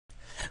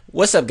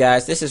What's up,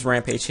 guys? This is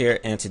Rampage here,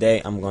 and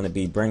today I'm going to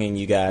be bringing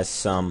you guys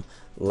some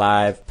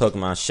live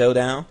Pokemon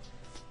Showdown,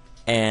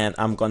 and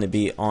I'm going to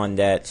be on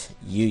that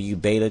UU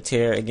beta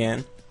tier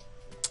again.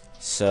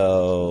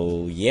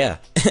 So yeah,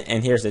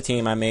 and here's the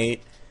team I made.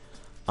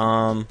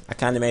 I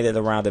kind of made it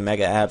around the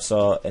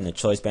Mega-Absol and the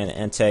Choice Band of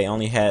Entei.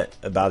 Only had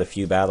about a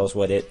few battles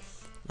with it,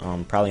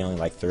 probably only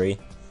like 3,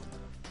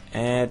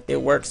 and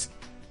it works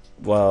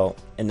well.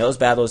 In those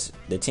battles,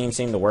 the team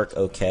seemed to work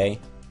okay,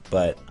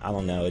 but I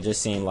don't know. It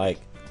just seemed like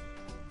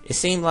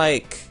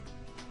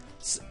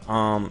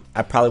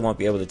I probably won't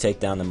be able to take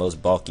down the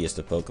most bulkiest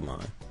of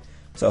Pokemon.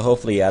 So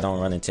hopefully I don't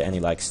run into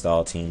any like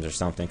stall teams or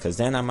something, because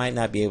then I might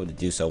not be able to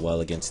do so well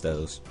against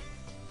those.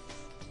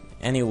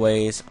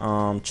 Anyways,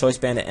 Choice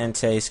Band of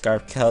Entei,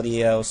 Scarf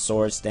Keldeo,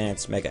 Swords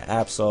Dance,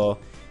 Mega-Absol,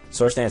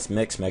 Swords Dance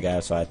Mix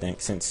Mega-Absol, I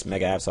think, since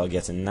Mega-Absol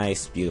gets a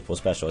nice, beautiful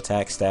special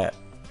attack stat.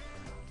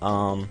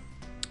 Defog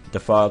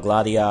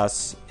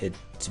Gladius,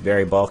 it's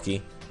very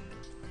bulky.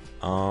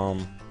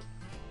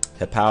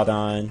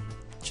 Hippowdon,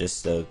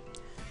 just a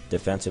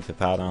defensive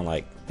Hippowdon.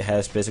 Like, it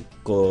has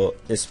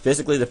it's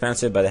physically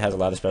defensive, but it has a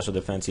lot of special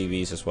defense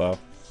EVs as well.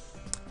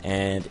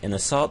 And an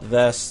Assault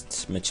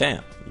Vest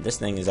Machamp. This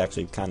thing is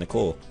actually kind of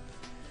cool.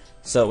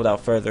 So without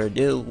further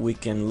ado, we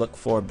can look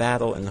for a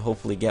battle and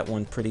hopefully get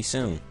one pretty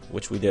soon,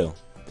 which we do.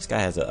 This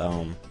guy has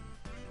a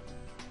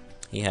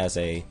he has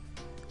a,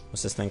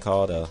 what's this thing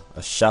called? A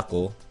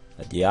Shuckle,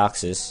 a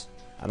Deoxys.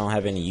 I don't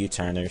have any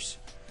U-turners,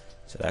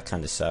 so that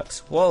kind of sucks.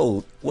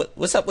 Whoa,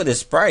 what's up with this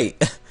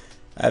sprite?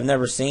 I've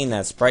never seen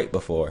that sprite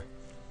before.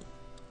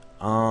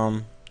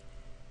 I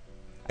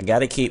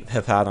gotta keep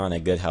Hippowdon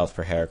at good health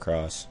for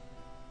Heracross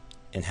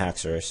and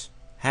Haxorus.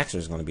 Haxorus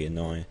is gonna be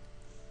annoying.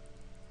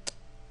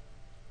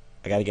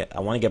 I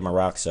want to get my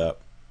rocks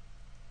up.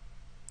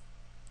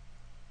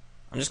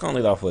 I'm just gonna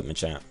lead off with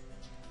Machamp.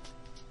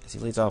 As he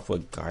leads off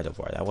with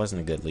Gardevoir. That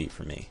wasn't a good lead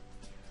for me.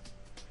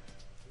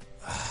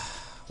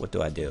 What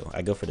do?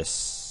 I go for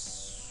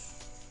this.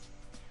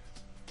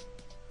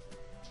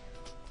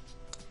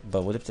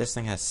 But what if this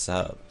thing has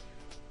sub?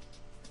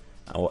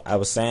 I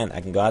was saying I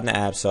can go out in the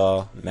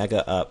Absol,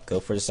 Mega up, go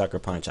for the Sucker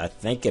Punch. I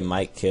think it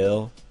might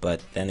kill, but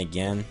then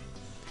again,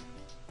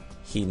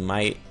 he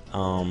might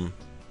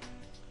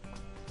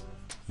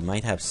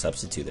have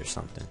Substitute or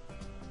something,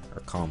 or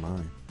Calm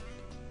Mind.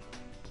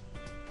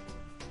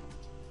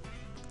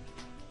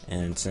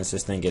 And since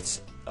this thing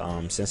is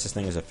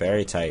a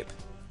Fairy type,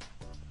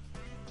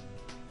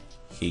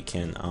 he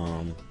can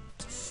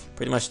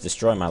pretty much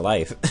destroy my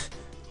life.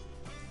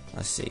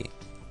 Let's see.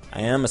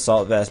 I am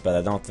Assault Vest, but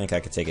I don't think I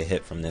could take a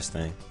hit from this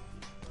thing.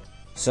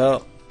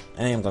 So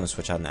I am going to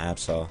switch out in the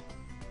Absol.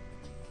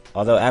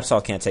 Although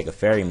Absol can't take a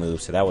Fairy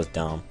move, so that was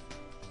dumb.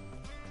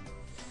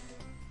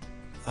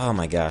 Oh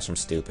my gosh, I'm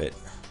stupid.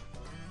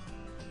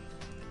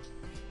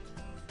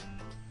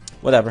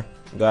 Whatever.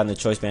 Go out in the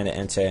Choice Band of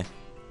Entei.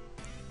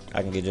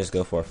 I can just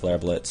go for a Flare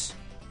Blitz.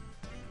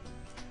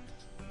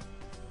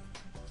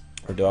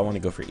 Or do I want to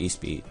go for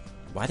E-Speed?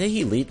 Why did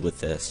he lead with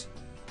this?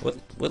 What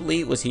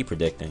lead was he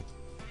predicting?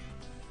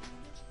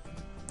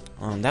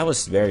 That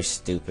was very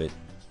stupid.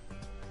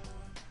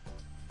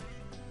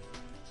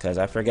 Because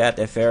I forgot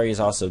that Fairy is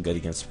also good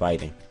against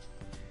fighting.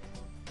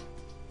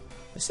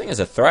 This thing is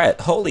a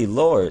threat. Holy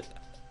lord.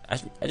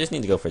 I just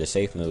need to go for the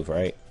safe move,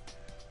 right?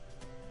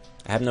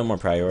 I have no more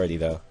priority,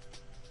 though.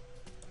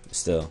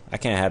 Still, I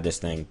can't have this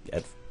thing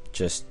at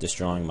just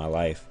destroying my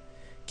life.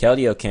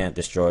 Keldeo can't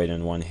destroy it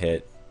in one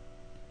hit.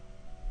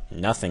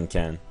 Nothing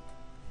can.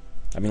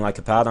 I mean, like,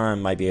 Hippowdon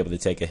might be able to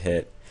take a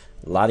hit.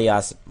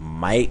 Latias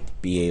might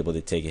be able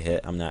to take a hit.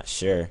 I'm not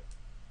sure.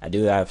 I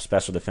do have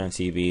special defense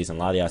EVs, and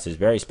Latias is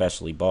very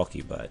specially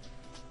bulky, but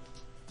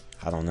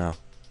I don't know.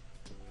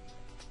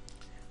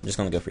 I'm just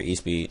going to go for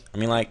E-Speed. I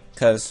mean, like,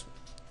 because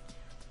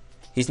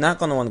he's not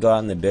going to want to go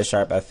out in the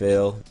Bisharp, I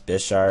feel.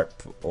 Bisharp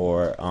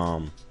or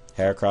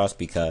Heracross,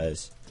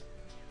 because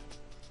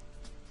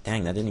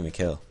dang, that didn't even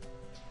kill.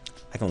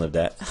 I can live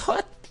that.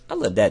 What? I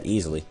live that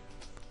easily.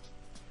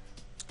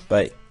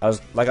 But I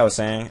was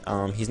saying,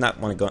 he's not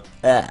want to go.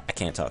 I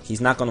can't talk.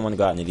 He's not going to want to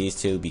go out into these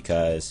two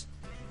because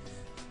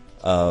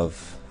of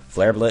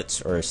Flare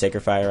Blitz or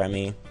Sacred Fire. I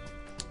mean,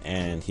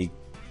 and he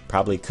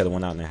probably could have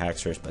went out in the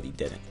Haxorus, but he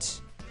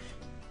didn't.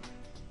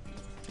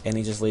 And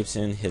he just leaves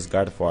in his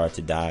Gardevoir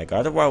to die.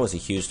 Gardevoir was a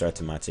huge threat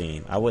to my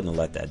team. I wouldn't have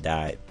let that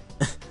die.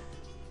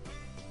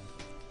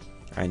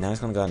 Alright, now he's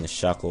going to go out in the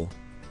Shuckle.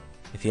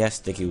 If he has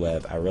Sticky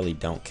Web, I really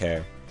don't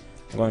care.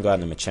 I'm going to go out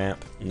in the Machamp,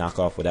 knock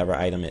off whatever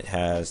item it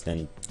has,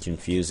 then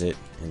confuse it,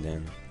 and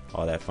then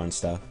all that fun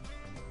stuff.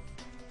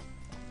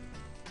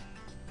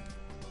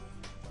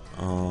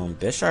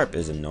 Bisharp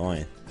is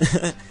annoying.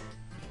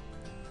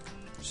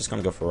 Just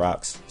going to go for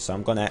rocks. So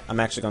I'm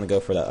actually going to go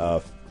for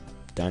the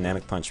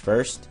Dynamic Punch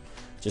first,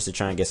 just to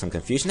try and get some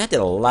confusion. That did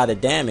a lot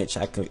of damage.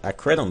 I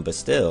crit him, but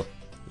still.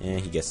 And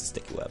he gets the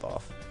Sticky Web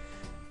off.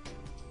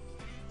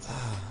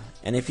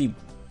 And if he...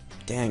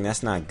 Dang,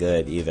 that's not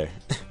good either.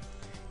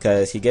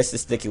 Because he gets the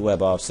Sticky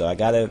Web off, so I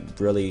gotta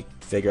really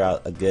figure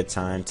out a good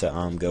time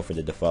to go for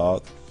the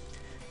Defog.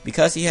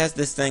 Because he has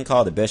this thing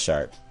called a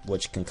Bisharp.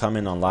 which can come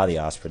in on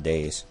Latios for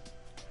days.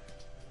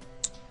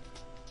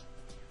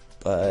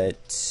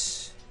 But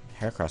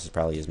Heracross is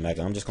probably his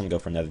Mega. I'm just going to go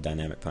for another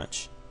Dynamic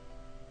Punch.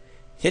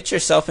 Hit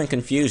yourself in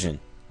confusion.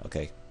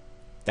 Okay.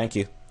 Thank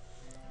you.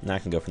 Now I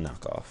can go for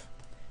knockoff.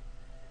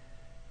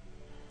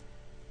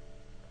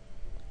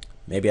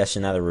 Maybe I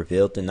should not have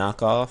revealed the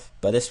knockoff,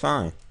 but it's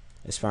fine.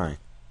 It's fine.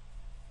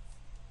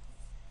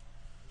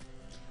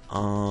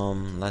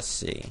 Let's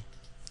see.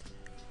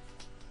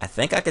 I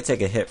think I could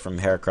take a hit from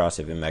Heracross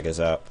if it Megas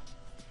up.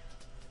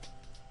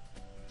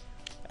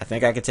 I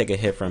think I could take a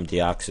hit from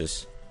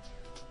Deoxys,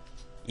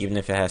 even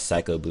if it has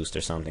Psycho Boost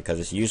or something, because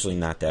it's usually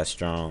not that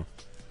strong.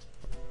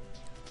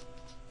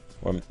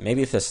 Or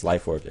maybe if it's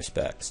Life Orb or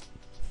Specs.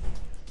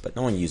 But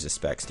no one uses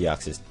Specs.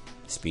 Deoxys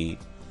speed.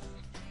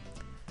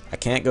 I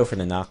can't go for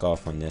the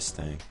knockoff on this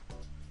thing.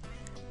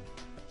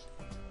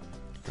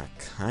 I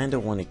kind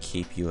of want to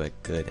keep you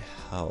at good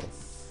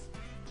health.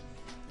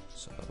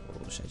 So,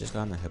 should I just go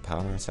on the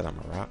Hippowdon and set up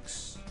my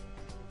rocks?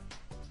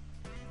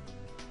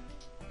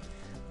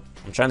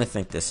 I'm trying to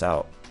think this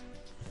out.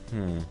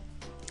 Do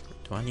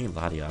I need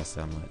Latios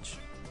that much?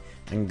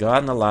 I can go out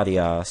on the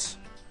Latios.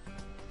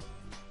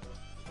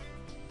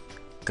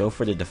 Go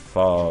for the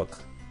Defog.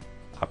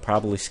 I'll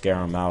probably scare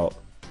him out.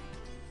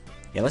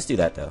 Yeah, let's do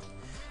that though.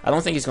 I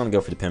don't think he's going to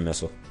go for the Pin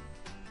Missile.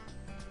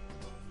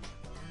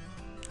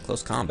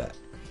 Close combat.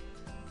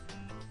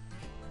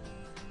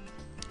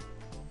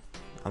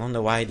 I don't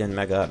know why he didn't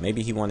Mega up.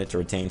 Maybe he wanted to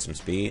retain some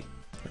speed.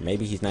 Or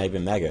maybe he's not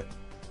even Mega.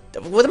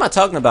 What am I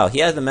talking about? He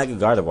has the Mega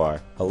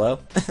Gardevoir. Hello?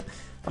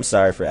 I'm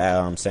sorry for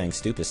saying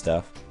stupid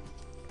stuff.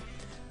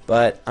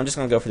 But I'm just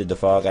going to go for the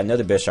Defog. I know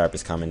the Bisharp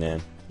is coming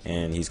in.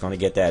 And he's going to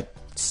get that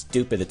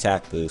stupid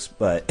attack boost.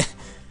 But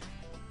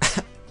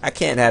I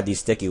can't have this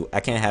sticky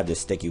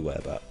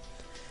web up.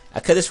 I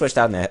could have switched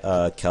out into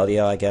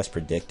Keldeo, I guess,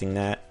 predicting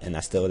that, and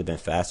I still would have been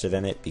faster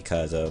than it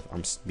because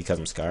I'm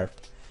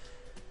scarfed.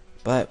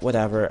 But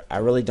whatever. I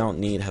really don't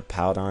need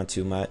Hippowdon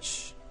too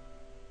much,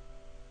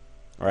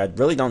 or I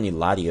really don't need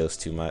Latios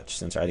too much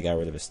since I already got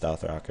rid of his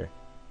Stealth Rocker.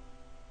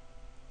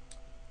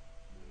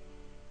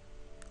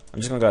 I'm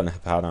just gonna go into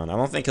Hippowdon. I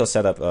don't think he'll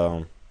set up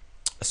a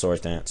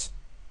Swords Dance.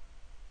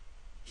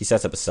 He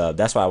sets up a sub.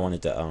 That's why I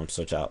wanted to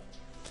switch out,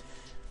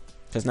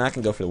 because now I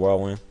can go for the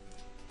Whirlwind.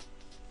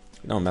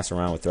 We don't mess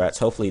around with threats.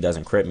 Hopefully he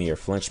doesn't crit me or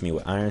flinch me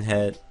with Iron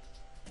Head,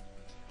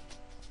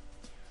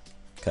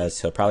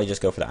 because he'll probably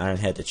just go for the Iron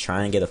Head to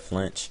try and get a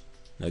flinch.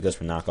 No, he goes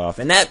for knockoff,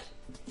 and that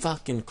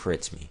fucking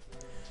crits me.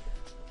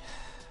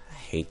 I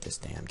hate this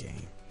damn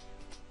game.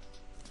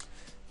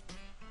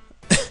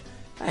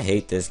 I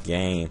hate this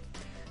game.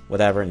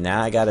 Whatever.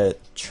 Now I gotta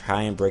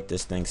try and break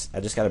this thing.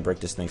 I just gotta break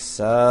this thing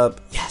sub.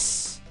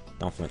 Yes.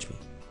 Don't flinch me.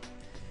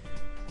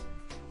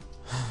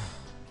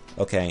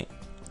 Okay.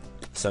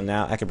 So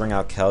now I can bring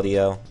out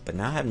Keldeo, but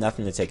now I have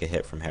nothing to take a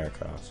hit from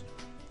Heracross.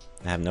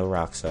 I have no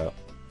rocks up.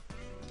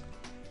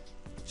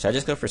 Should I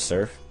just go for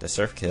Surf? Does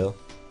Surf kill?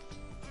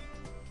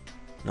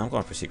 No, I'm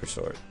going for Secret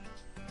Sword.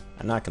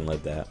 I'm not going to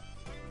live that.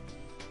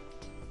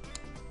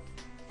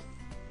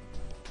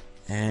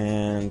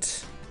 And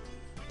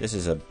this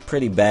is a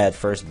pretty bad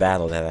first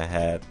battle that I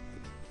had.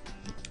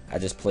 I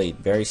just played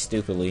very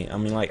stupidly. I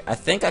mean, like, I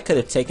think I could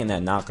have taken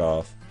that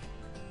knockoff,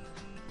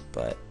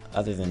 but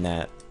other than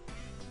that,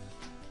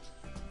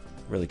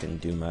 really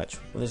couldn't do much.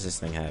 What does this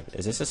thing have?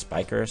 Is this a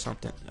Spiker or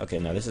something? Okay,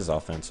 no, this is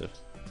offensive.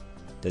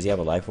 Does he have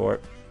a Life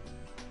Orb?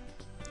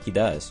 He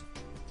does.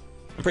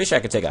 I'm pretty sure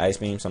I could take an Ice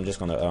Beam, so I'm just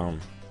gonna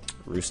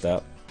roost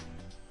up.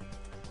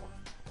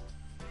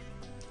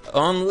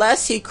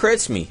 Unless he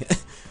crits me.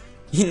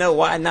 You know,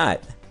 why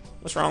not?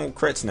 What's wrong with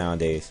crits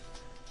nowadays?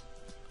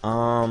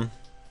 How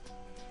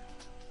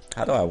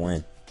do I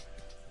win?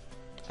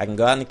 I can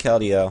go out into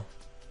Keldeo.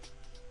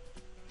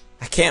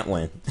 I can't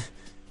win.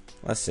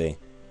 Let's see.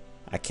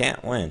 I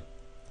can't win.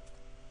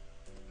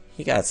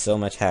 He got so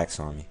much hacks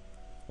on me.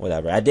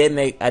 Whatever. I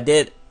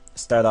did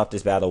start off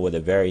this battle with a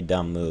very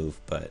dumb move,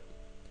 but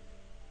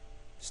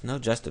there's no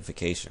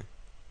justification.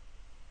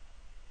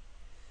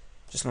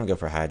 Just gonna go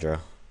for Hydro.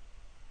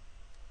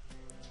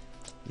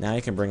 Now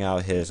he can bring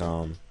out his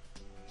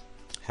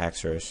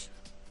Haxorus,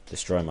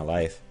 destroy my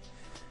life.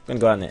 I'm gonna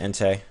go out into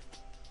Entei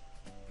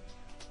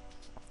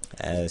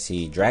as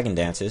he Dragon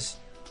Dances.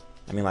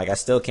 I mean, like, I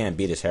still can't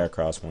beat his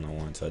Heracross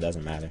one-on-one, so it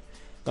doesn't matter.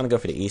 I'm gonna go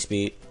for the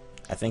E-Speed.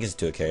 I think it's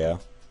to a KO.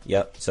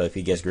 Yep, so if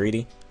he gets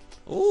greedy,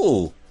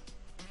 ooh,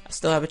 I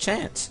still have a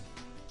chance.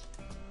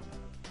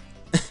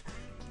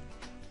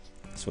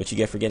 That's what you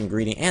get for getting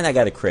greedy, and I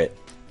got a crit.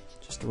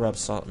 Just to rub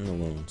salt in the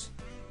wounds.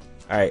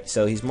 Alright,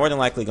 so he's more than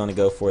likely going to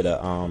go for the,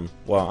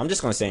 well, I'm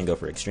just going to say and go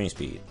for Extreme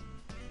Speed.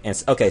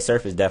 And, okay,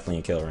 Surf is definitely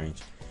in kill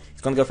range. He's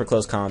going to go for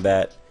Close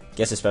Combat,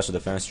 gets a Special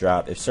Defense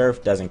drop. If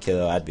Surf doesn't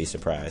kill, I'd be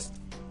surprised.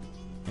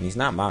 And he's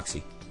not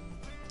Moxie.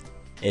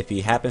 If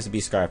he happens to be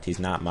Scarfed, he's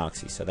not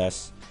Moxie, so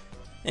that's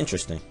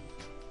interesting.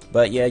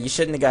 But yeah, you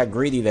shouldn't have got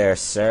greedy there,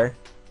 sir.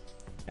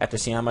 After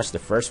seeing how much the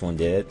first one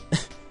did.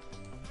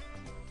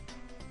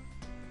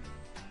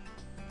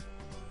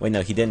 Wait,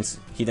 no, he didn't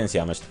see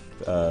how much,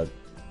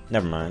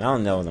 never mind, I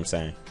don't know what I'm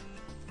saying.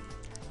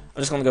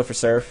 I'm just going to go for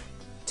Surf,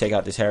 take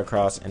out this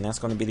Heracross, and that's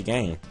going to be the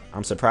game.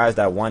 I'm surprised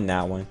I won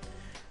that one.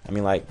 I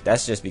mean, like,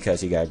 that's just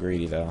because he got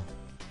greedy, though.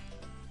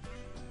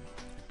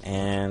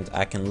 And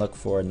I can look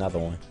for another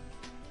one.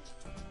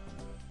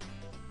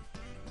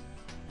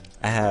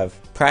 I have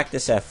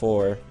practice at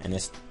 4, and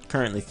it's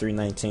currently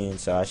 3:19,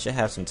 so I should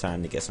have some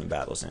time to get some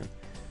battles in.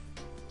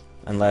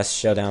 Unless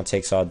Showdown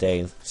takes all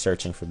day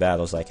searching for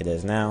battles like it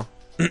is now.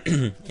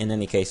 In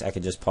any case, I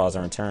could just pause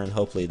and return.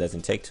 Hopefully it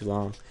doesn't take too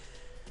long.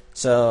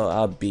 So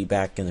I'll be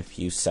back in a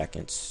few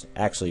seconds.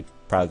 Actually,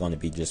 probably going to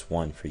be just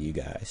one for you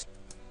guys.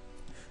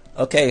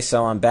 Okay,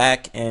 so I'm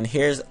back, and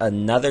here's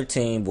another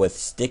team with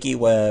Sticky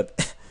Web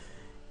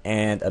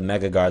and a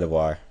Mega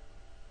Gardevoir.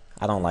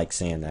 I don't like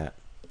seeing that.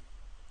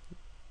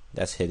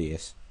 That's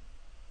hideous.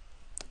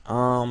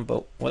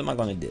 But what am I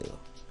going to do?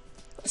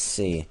 Let's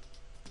see.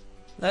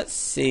 Let's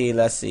see.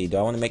 Do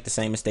I want to make the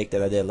same mistake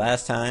that I did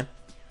last time?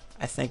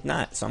 I think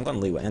not. So I'm going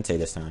to lead with Entei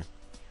this time.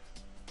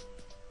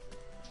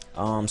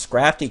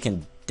 Scrafty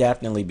can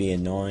definitely be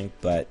annoying,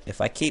 but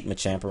if I keep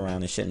Machamp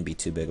around, it shouldn't be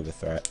too big of a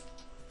threat.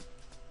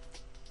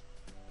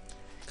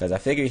 Because I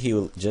figured he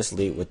would just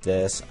lead with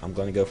this. I'm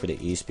going to go for the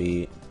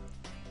E-Speed.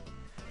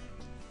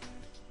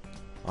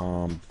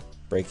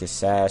 Break his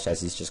Sash, as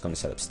he's just going to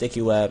set up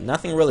Sticky Web.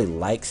 Nothing really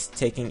likes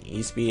taking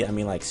E-Speed. I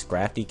mean, like,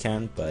 Scrafty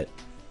can, but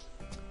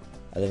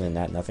other than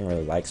that, nothing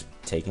really likes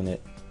taking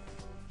it.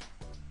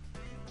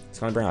 It's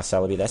going to bring out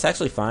Celebi. That's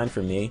actually fine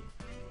for me.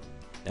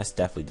 That's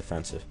definitely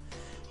defensive.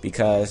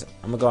 Because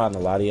I'm going to go out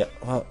in the Ladia.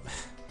 Well,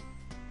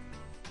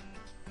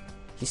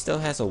 he still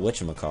has a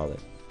whatchamacallit.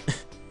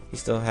 He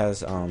still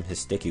has his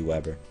Sticky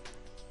Webber.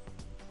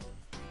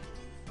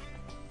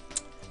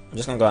 I'm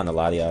just going to go out in the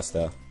Latios,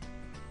 though.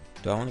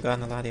 Do I want to go out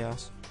in the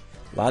Latios?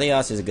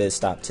 Latios is a good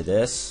stop to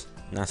this.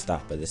 Not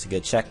stop, but it's a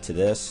good check to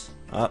this.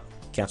 Oh,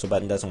 cancel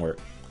button doesn't work.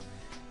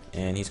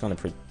 And he's going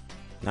to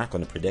not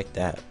going to predict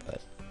that,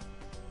 but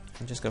I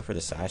can just go for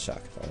the Side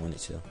Shock if I wanted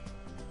to.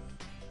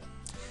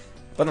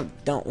 But I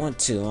don't want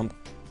to.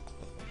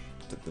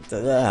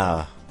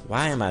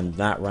 Why am I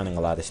not running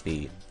a lot of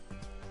speed?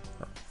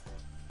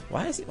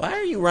 Why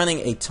are you running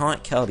a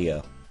Taunt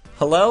Keldeo?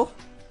 Hello?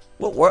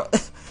 What world?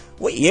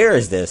 What year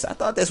is this? I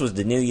thought this was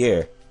the new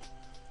year.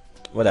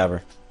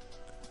 Whatever.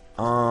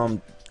 I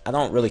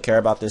don't really care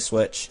about this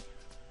switch.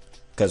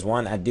 Because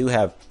one, I do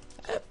have...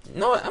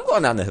 No, I'm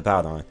going down to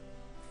Hippowdon.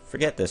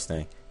 Forget this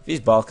thing. If he's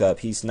bulk up,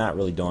 he's not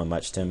really doing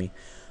much to me.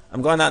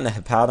 I'm going down to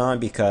Hippowdon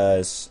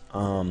because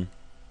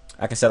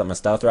I can set up my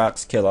Stealth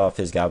Rocks, kill off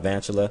his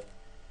Galvantula.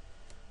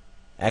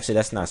 Actually,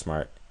 that's not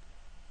smart.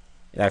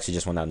 It actually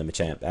just went out to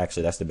Machamp.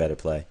 Actually, that's the better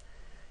play.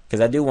 Because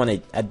I do want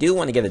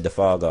to get a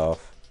Defog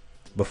off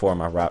before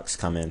my rocks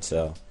come in,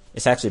 so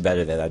it's actually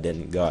better that I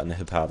didn't go out in the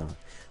Hippowdon.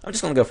 I'm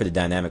just going to go for the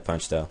Dynamic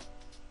Punch, though.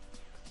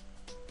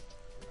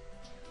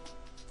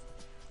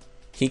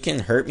 He can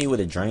hurt me with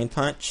a Drain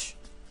Punch,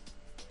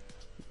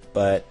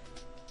 but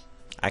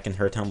I can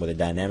hurt him with a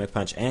Dynamic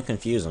Punch and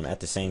confuse him at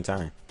the same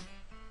time.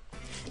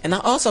 And I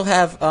also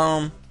have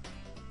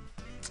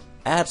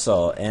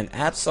Absol, and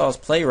Absol's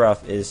Play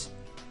Rough is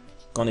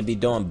going to be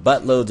doing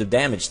buttloads of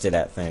damage to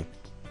that thing.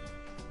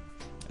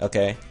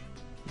 Okay,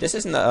 this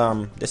isn't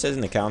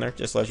a counter,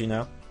 just to let you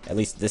know. At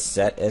least this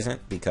set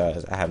isn't,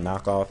 because I have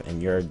knockoff,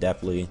 and you're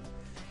definitely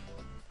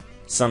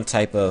some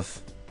type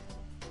of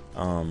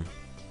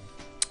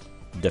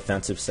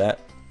defensive set.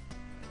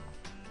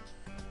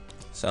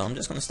 So I'm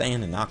just gonna stay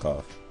in the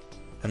knockoff.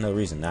 I have no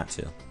reason not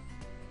to.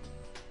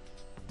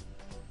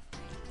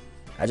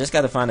 I just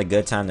gotta find a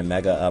good time to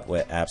Mega up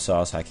with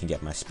Absol so I can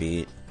get my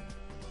speed.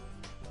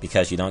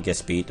 Because you don't get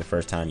speed the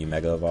first time you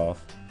Mega Evolve.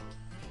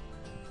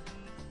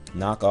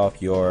 Knock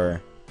off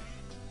your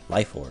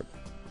Life Orb.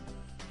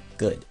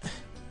 Good.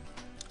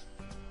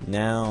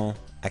 Now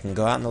I can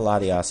go out in the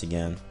Latios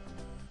again.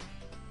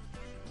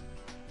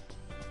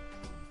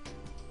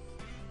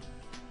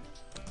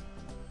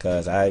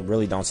 Because I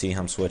really don't see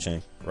him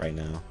switching right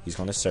now. He's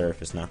going to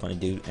Surf. It's not going to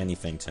do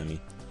anything to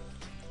me.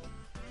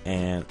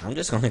 And I'm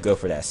just going to go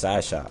for that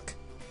Side Shock.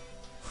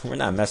 We're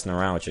not messing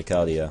around with your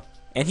Keldeo.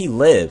 And he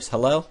lives.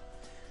 Hello?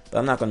 But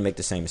I'm not going to make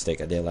the same mistake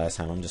I did last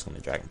time. I'm just going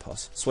to Dragon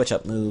Pulse. Switch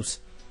up moves.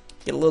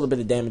 Get a little bit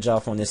of damage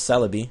off on this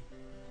Celebi.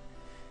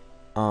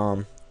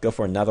 Go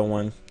for another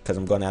one. Because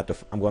I'm going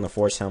to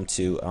force him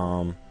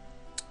to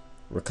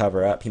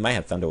recover up. He might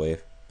have Thunder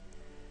Wave.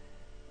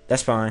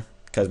 That's fine.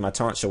 Because my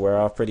taunt should wear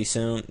off pretty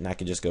soon. And I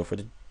can just go for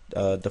the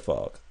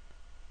Defog.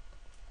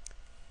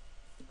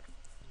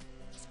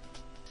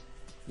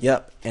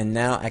 Yep, and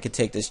now I could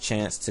take this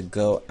chance to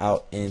go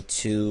out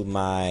into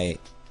my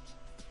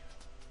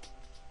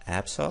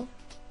Absol?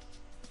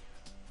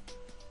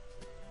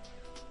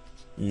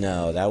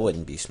 No, that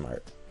wouldn't be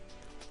smart.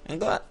 I can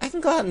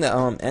go out into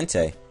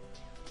Entei.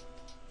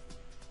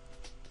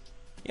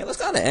 Yeah, let's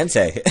go out into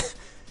Entei.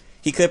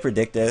 He could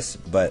predict this,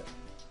 but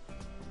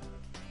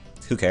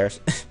who cares?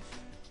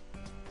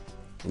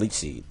 Leech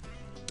Seed.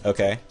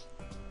 Okay.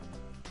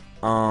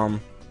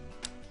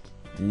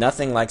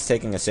 Nothing likes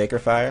taking a Sacred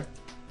Fire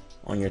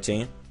on your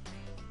team.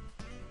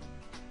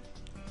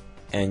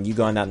 and you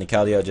going out in the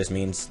Keldeo just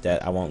means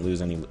that I won't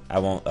lose any. I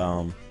won't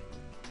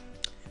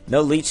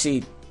no Leech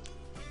Seed.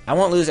 I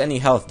won't lose any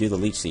health due to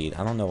Leech Seed.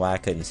 I don't know why I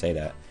couldn't say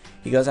that.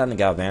 He goes out in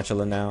the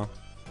Galvantula now.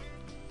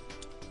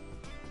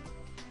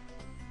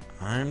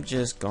 I'm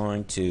just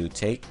going to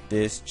take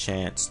this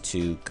chance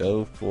to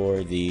go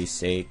for the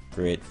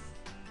Sacred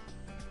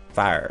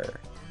Fire.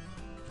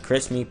 He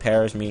crits me,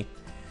 pairs me,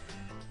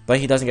 but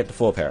he doesn't get the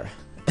full para.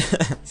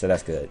 So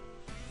that's good.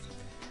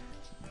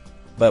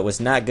 But what's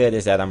not good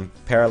is that I'm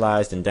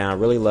paralyzed and down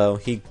really low.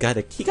 He got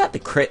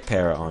the crit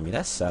para on me.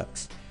 That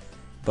sucks.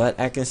 But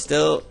I can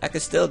still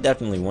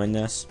definitely win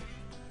this.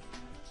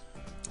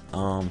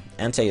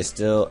 Entei is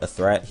still a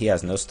threat. He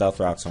has no stealth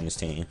rocks on his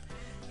team.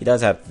 He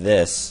does have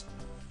this,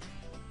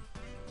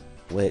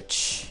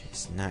 which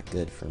is not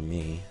good for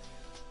me.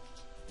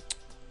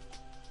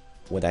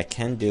 What I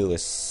can do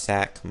is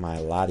sack my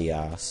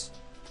Latias,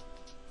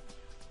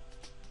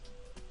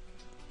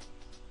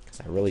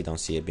 because I really don't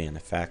see it being a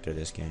factor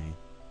this game.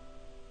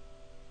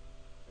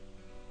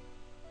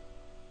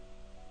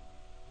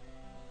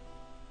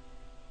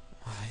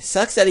 It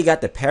sucks that he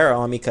got the para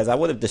on me, because I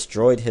would have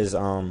destroyed his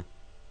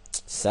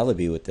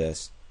Celebi with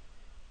this.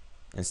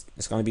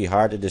 It's going to be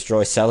hard to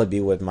destroy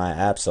Celebi with my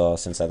Absol,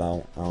 since I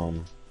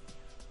don't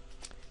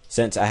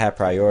since I have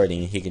priority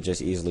and he can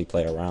just easily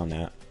play around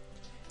that.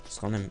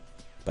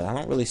 But I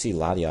don't really see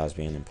Latias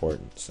being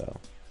important, so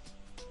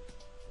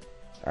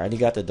I already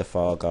got the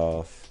defog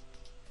off.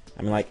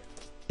 I mean, like,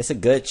 it's a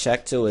good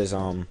check to his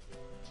or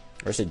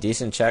it's a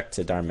decent check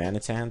to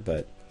Darmanitan,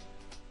 but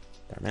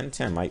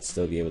Darmanitan might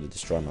still be able to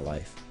destroy my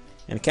life.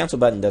 And the cancel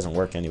button doesn't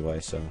work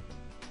anyway, so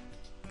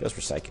goes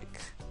for Psychic.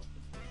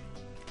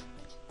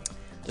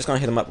 Just gonna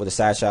hit him up with a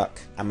Side Shock.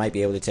 I might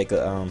be able to take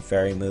a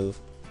Fairy move.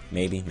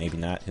 Maybe, maybe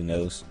not. Who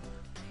knows?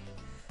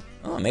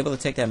 Oh, I'm able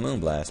to take that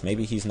Moonblast.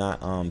 Maybe he's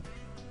not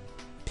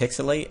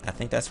Pixelate. I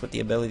think that's what the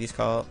ability's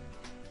called.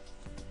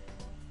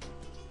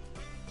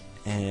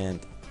 And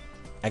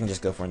I can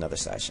just go for another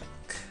Side Shock.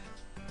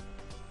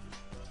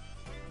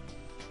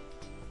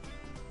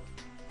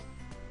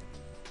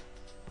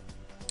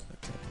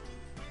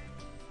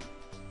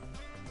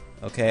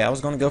 Okay, I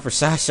was going to go for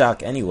Side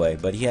Shock anyway,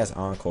 but he has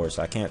Encore,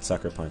 so I can't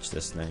Sucker Punch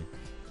this thing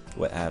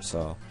with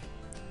Absol.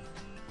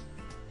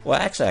 Well,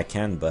 actually I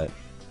can, but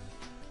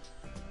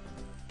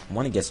I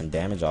want to get some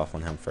damage off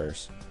on him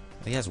first.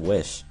 He has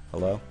Wish.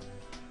 Hello?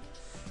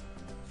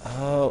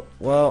 Oh,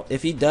 well,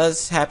 if he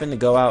does happen to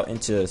go out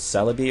into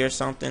Celebi or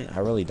something, I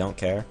really don't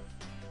care.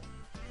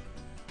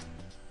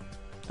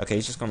 Okay,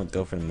 he's just going to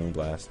go for the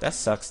Moonblast. That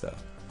sucks, though.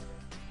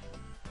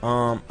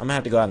 I'm going to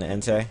have to go out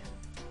into Entei.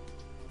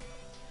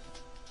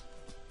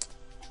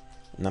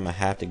 And I'm going to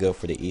have to go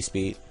for the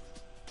E-Speed.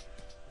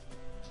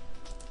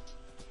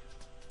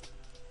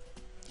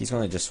 He's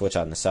going to just switch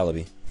out into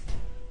Celebi.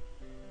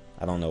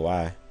 I don't know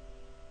why.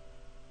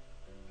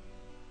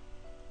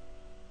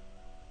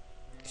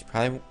 He's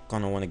probably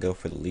going to want to go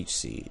for the Leech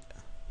Seed.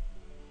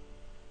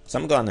 So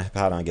I'm going to go on the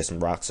Hippowdon and get some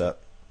rocks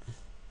up.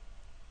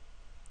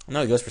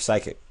 No, he goes for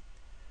Psychic.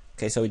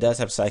 Okay, so he does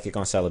have Psychic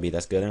on Celebi.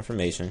 That's good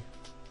information.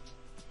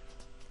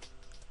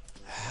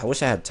 I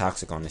wish I had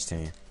Toxic on this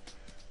team,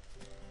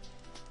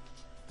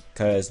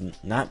 because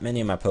not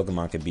many of my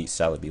Pokemon could beat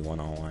Celebi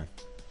one-on-one.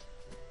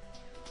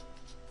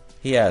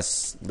 He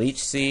has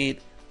Leech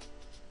Seed.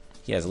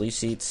 He has Leech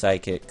Seed,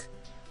 Psychic,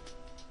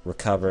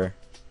 Recover.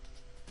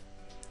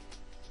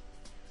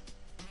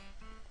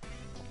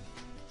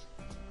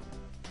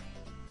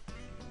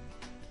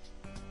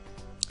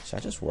 Should I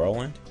just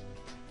Whirlwind?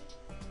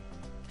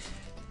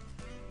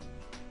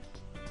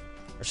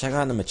 Or should I go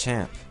on the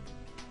Machamp?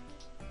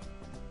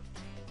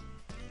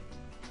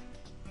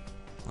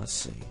 Let's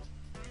see.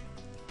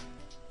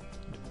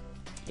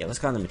 Yeah, let's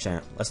go on the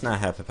Machamp. Let's not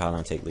have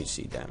Hippowdon take Leech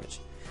Seed damage.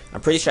 I'm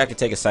pretty sure I could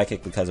take a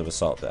Psychic because of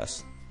Assault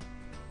Vest.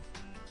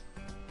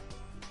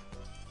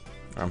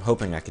 Or I'm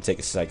hoping I could take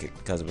a Psychic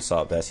because of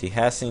Assault Vest. He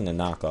has seen the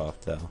knockoff,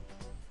 though.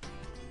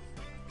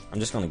 I'm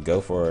just going to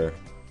go for...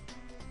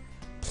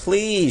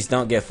 Please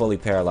don't get fully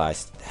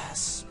paralyzed.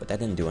 Yes, but that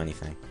didn't do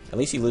anything. At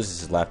least he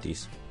loses his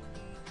lefties.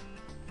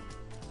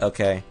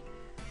 Okay.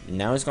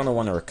 Now he's going to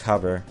want to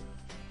recover.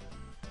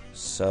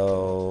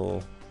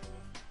 So...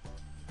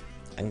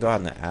 I can go out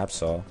in the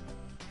Absol.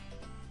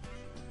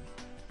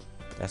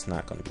 That's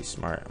not going to be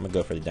smart. I'm going to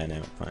go for the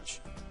Dynamic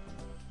Punch,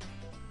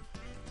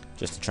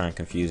 just to try and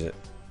confuse it.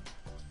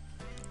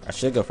 I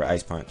should go for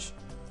Ice Punch.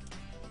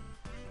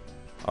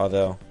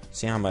 Although,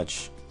 see how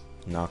much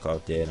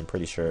knockoff did. I'm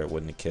pretty sure it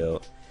wouldn't have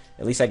killed.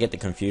 At least I get the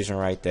confusion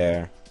right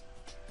there.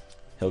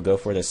 He'll go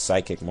for the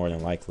Psychic more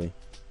than likely.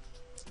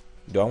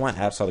 Do I want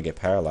Absol to get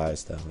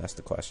paralyzed, though? That's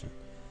the question.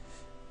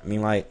 I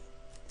mean, like,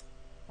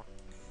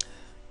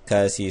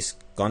 because he's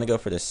going to go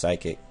for the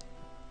Psychic.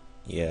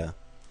 Yeah.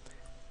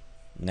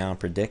 Now I'm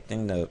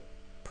predicting the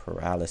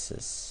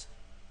paralysis.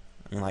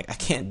 I mean, like, I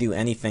can't do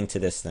anything to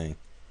this thing.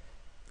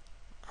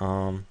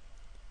 I'm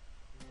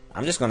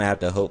just gonna have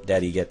to hope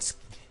that he hits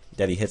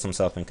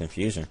himself in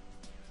confusion.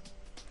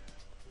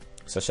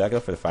 So should I go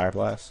for the Fire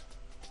Blast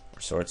or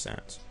Sword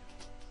Stance?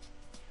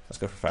 Let's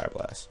go for Fire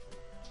Blast.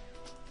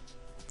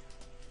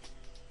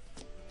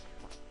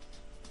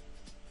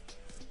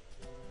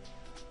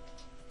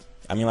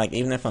 I mean, like,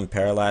 even if I'm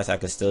paralyzed, I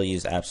could still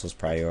use Absol's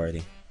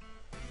priority.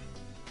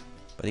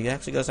 But he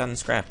actually goes out in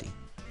Scrafty,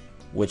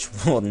 which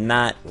will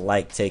not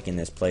like taking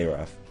this play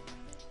rough.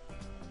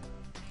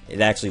 It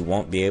actually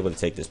won't be able to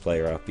take this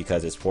play rough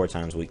because it's 4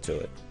 times weak to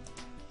it.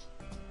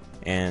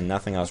 And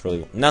nothing else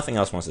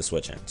wants to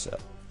switch in,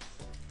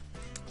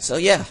 so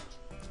yeah,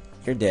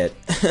 you're dead.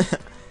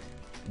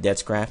 Dead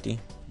Scrafty.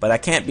 But I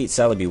can't beat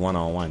Celebi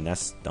one-on-one,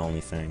 that's the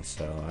only thing,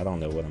 so I don't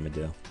know what I'm gonna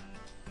do.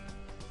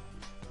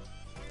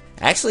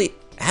 Actually,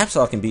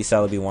 Absol can beat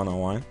Celebi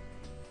one-on-one.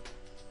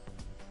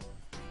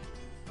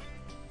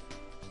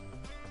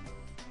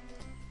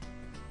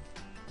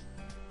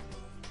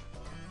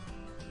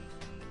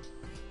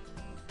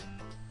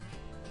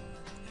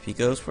 If he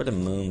goes for the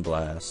Moon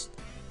Blast,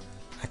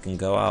 I can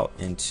go out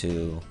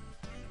into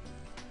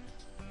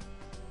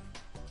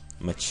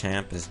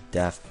Machamp as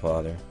Death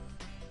Father,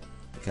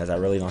 because I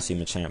really don't see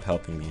Machamp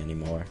helping me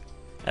anymore.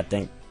 I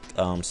think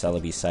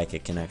Celebi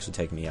Psychic can actually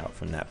take me out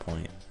from that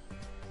point.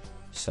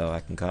 So I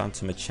can go out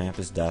into Machamp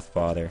as Death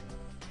Father,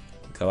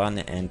 go out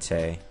into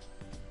Entei,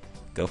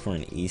 go for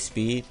an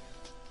E-Speed,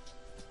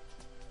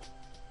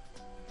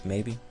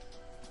 maybe,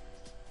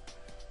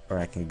 or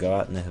I can go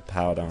out into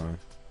Hippowdon.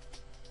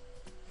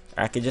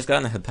 I could just go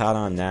out into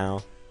Hippowdon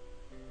now,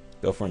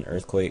 go for an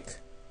Earthquake.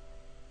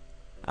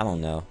 I don't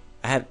know.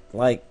 I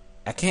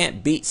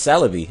can't beat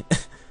Celebi.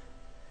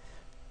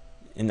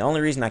 And the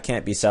only reason I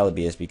can't beat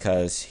Celebi is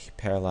because he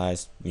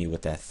paralyzed me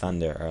with that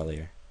Thunder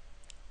earlier.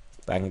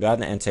 But I can go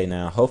out into Entei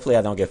now. Hopefully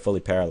I don't get fully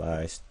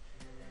paralyzed.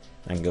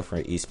 I can go for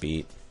an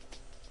E-Speed.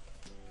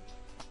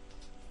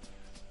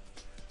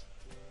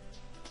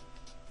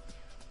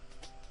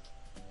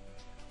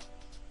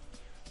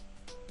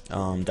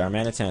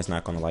 Darmanitan is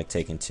not going to like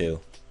taking 2.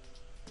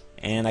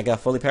 And I got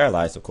fully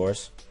paralyzed, of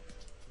course.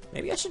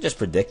 Maybe I should just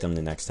predict him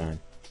the next time.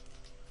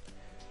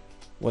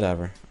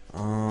 Whatever.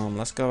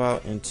 Let's go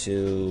out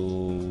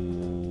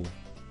into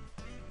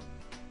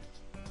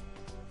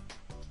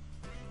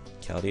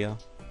Keldeo.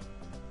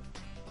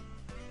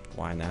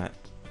 Why not?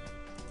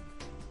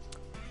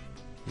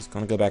 He's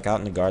gonna go back out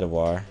into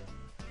Gardevoir.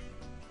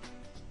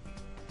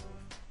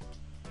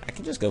 I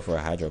can just go for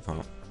a Hydro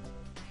Pump.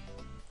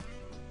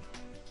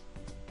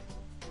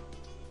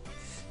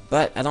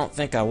 But I don't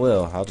think I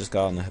will. I'll just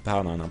go out in the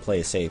Hippowdon and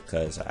play it safe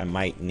because I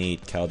might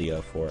need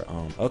Keldeo for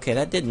okay,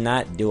 that did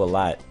not do a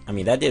lot. I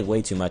mean, that did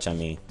way too much on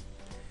me.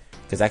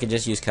 Because I could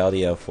just use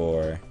Keldeo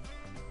for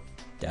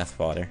Death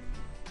Fodder.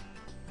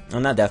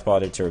 Well, not Death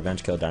Fodder, to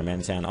Revenge Kill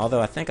Darmanitan,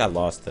 although I think I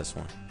lost this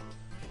one.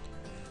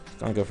 I'm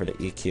gonna go for the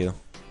EQ.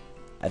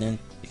 I didn't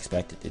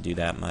expect it to do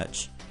that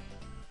much.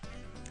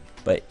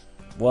 But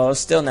well, it's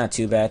still not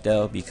too bad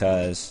though,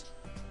 because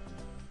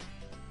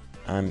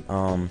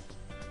I'm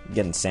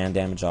getting sand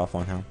damage off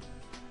on him.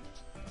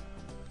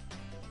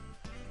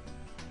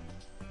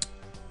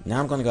 Now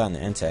I'm going to go out in the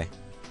Entei.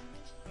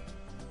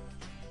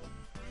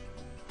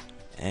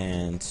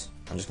 And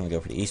I'm just going to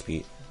go for the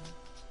E-Speed.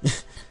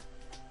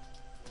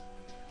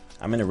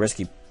 I'm in a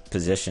risky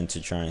position to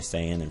try and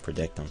stay in and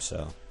predict him,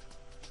 so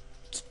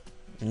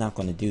I'm not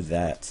going to do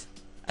that.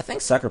 I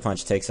think Sucker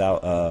Punch takes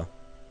out,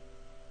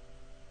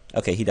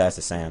 okay, he dies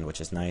to sand,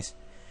 which is nice.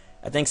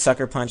 I think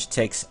Sucker Punch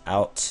takes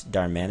out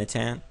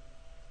Darmanitan.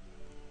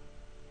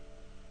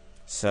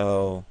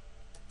 So,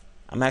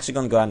 I'm actually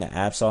going to go out into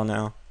Absol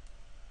now.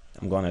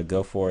 I'm going to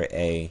go for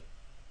a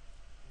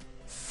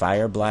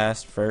Fire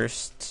Blast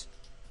first.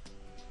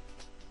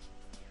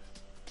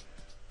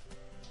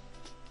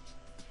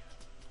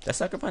 Does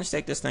Sucker Punch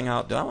take this thing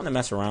out? Do I want to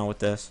mess around with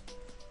this?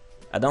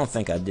 I don't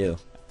think I do.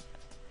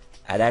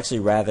 I'd actually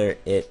rather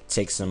it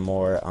take some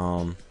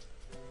more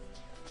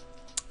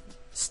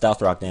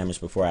Stealth Rock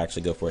damage before I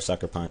actually go for a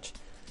Sucker Punch.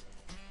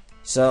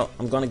 So,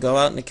 I'm going to go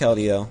out into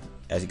Keldeo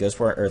as he goes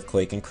for an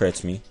Earthquake and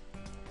crits me.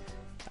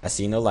 I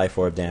see no Life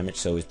Orb damage,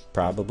 so he's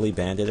probably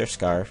banded or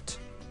scarfed.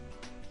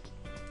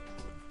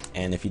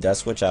 And if he does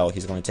switch out,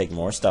 he's going to take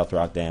more Stealth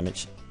Rock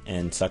damage,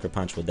 and Sucker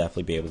Punch will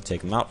definitely be able to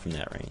take him out from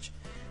that range.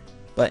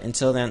 But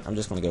until then, I'm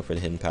just going to go for the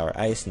Hidden Power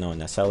Ice, knowing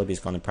that Celebi's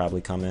going to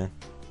probably come in.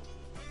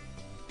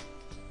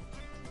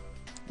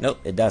 Nope,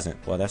 it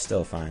doesn't. Well, that's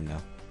still fine,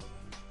 though.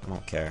 I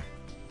don't care.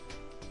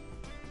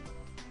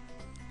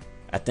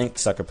 I think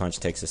Sucker Punch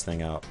takes this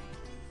thing out.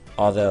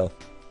 Although,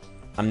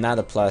 I'm not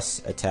a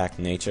plus attack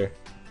nature.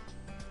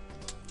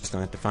 Just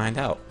gonna have to find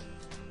out.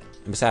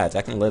 And besides,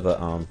 I can live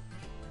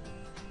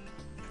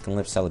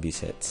Celebi's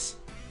hits.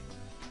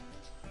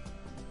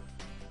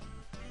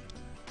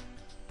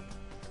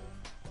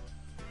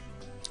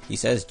 He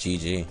says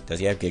GG. Does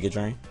he have Giga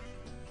Drain?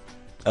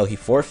 Oh, he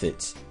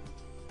forfeits.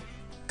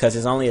 Because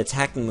his only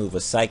attacking move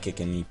was Psychic,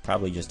 and he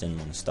probably just didn't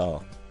want to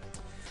stall.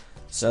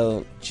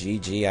 So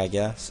GG, I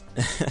guess.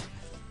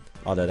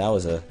 Although that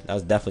was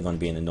definitely going to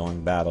be an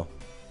annoying battle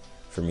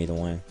for me to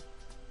win.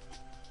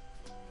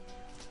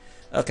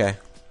 Okay.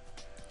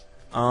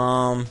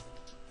 I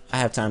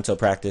have time till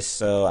practice,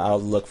 so I'll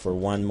look for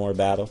one more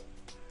battle.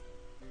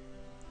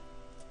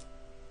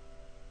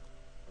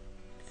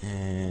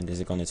 And is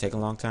it going to take a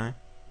long time?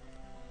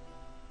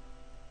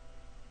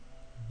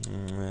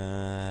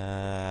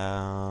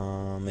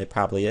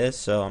 probably is,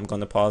 so I'm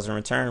going to pause and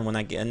return when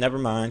I get. Never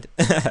mind.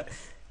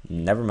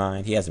 Never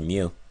mind. He has a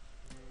Mew.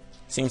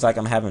 Seems like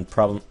I'm having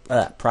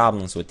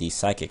problems with these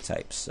psychic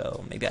types,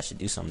 so maybe I should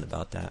do something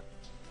about that.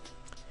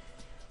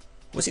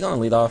 What's he going to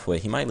lead off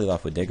with? He might lead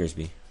off with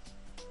Diggersby.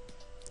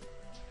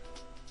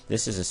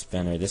 This is a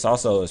spinner. This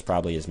also is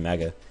probably his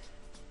Mega.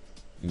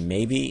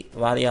 Maybe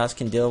Latias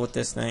can deal with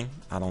this thing.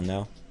 I don't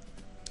know.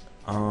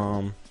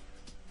 I'm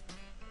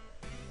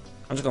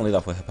just going to lead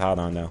off with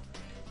Hippowdon, though.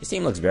 His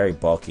team looks very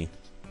bulky.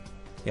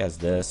 He has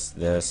this.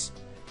 This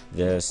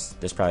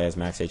probably has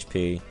max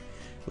HP.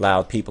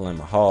 Loud people in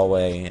my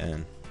hallway.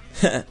 And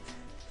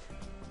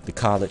the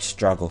college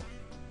struggle.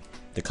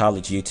 The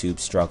college YouTube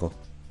struggle.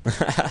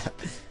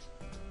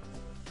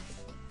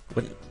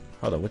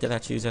 Hold on, what did I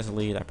choose as a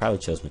lead? I probably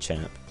chose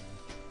Machamp.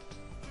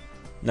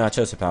 No, I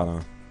chose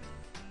Hippowdon.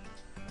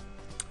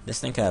 This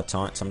thing could have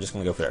taunt, so I'm just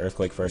going to go for the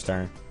Earthquake first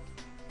turn.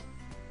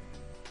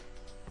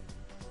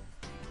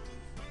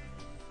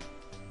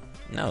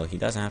 No, he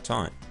doesn't have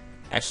taunt.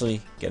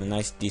 Actually, get a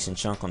nice decent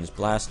chunk on this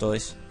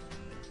Blastoise.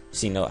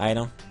 See no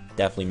item.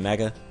 Definitely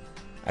Mega.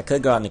 I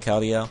could go out into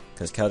Keldeo,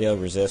 because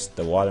Keldeo resists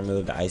the Water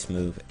move, the Ice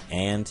move,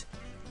 and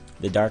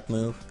the Dark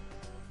move.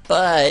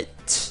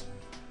 But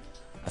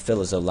I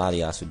feel as though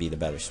Latias would be the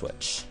better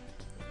switch.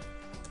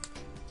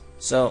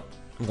 So,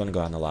 I'm going to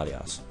go out into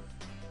Latias.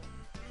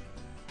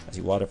 As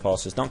he Water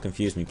Pulses. Don't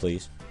confuse me,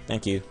 please.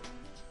 Thank you.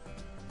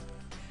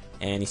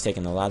 And he's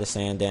taking a lot of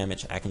sand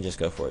damage. I can just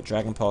go for a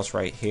Dragon Pulse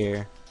right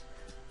here.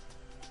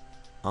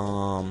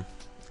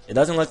 It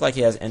doesn't look like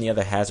he has any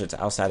other hazards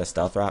outside of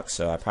Stealth Rock,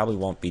 so I probably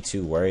won't be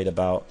too worried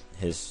about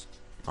his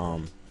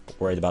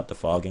the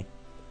fogging.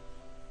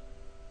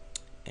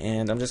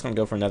 And I'm just gonna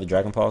go for another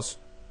Dragon Pulse.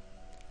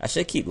 I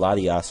should keep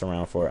Latias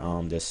around for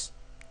this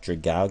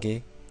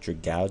Dragalge,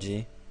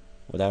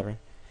 whatever.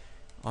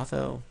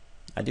 Although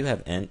I do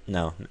have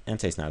no,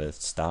 Entei's not a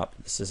stop.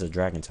 This is a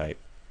Dragon type.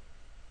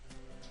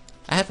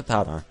 I have a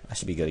Hippowdon. I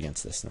should be good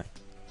against this thing,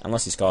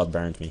 unless he Scald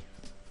Burns me.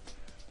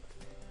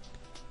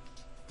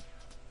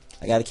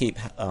 I gotta keep.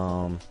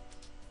 I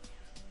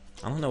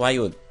don't know why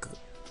you would.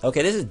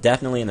 Okay, this is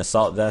definitely an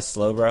Assault Vest,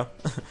 Slowbro.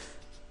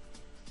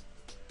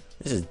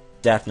 This is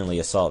definitely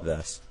Assault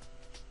Vest.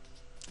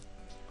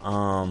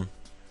 But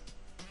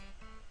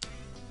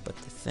the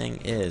thing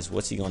is,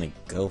 what's he gonna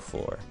go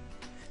for?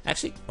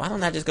 Actually, why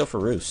don't I just go for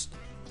Roost?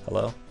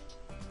 Hello?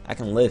 I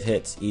can live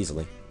hits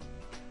easily.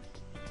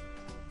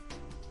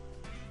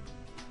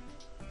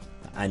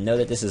 I know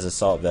that this is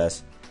Assault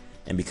Vest,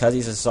 and because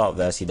he's Assault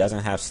Vest, he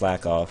doesn't have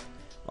Slack Off,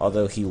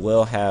 although he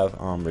will have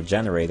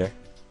Regenerator.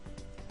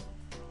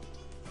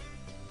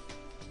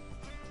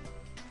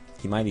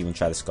 He might even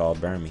try to Scald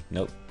Burn me.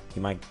 Nope. He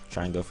might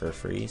try and go for a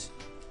Freeze.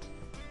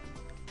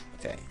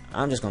 Okay,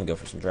 I'm just going to go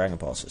for some Dragon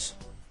Pulses.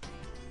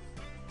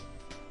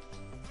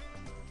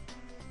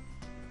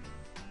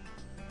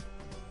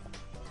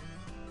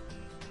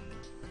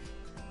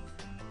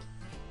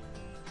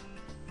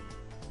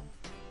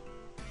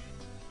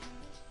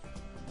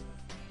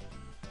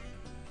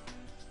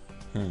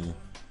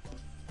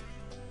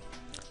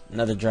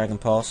 Another Dragon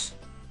Pulse.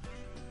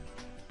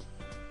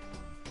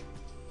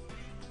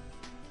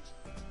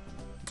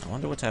 I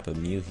wonder what type of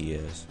Mew he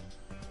is.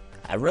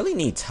 I really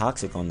need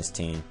Toxic on this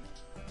team.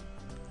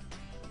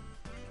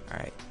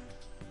 Alright.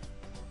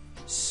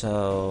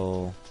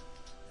 So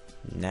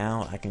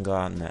now I can go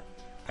out and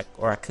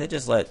or I could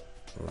just let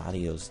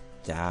Latios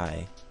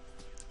die.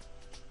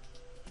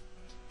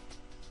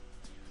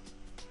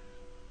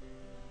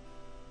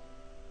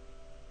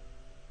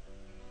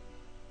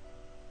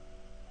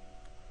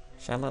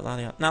 Should I let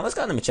Latios? No, let's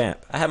go into Machamp.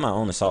 I have my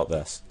own Assault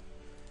Vest.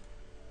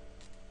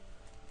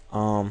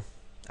 I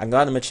can go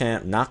out into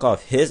Machamp, knock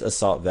off his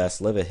Assault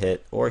Vest, live a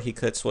hit, or he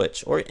could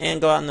switch,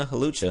 and go out into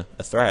Hawlucha,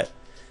 a threat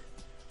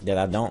that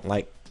I don't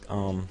like.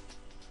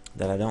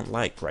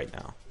 Right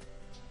now.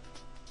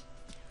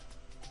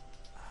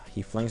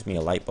 He flings me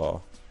a Light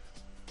Ball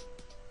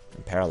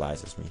and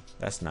paralyzes me.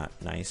 That's not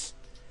nice.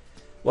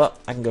 Well,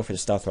 I can go for the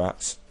Stealth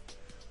Rocks.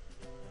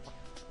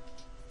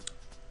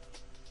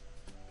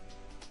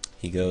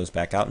 He goes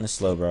back out in the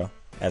Slowbro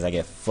as I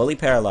get fully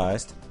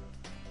paralyzed.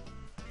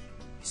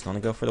 He's going to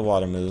go for the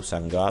Water move so I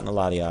can go out in the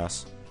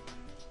Latias.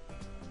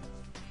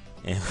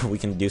 And we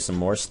can do some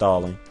more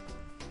stalling.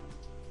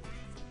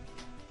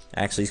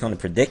 Actually, he's going to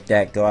predict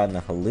that, go out in the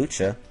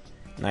Hawlucha.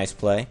 Nice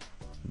play.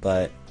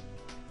 But,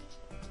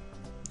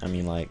 I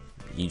mean, like,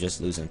 you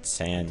just losing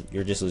sand.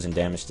 You're just losing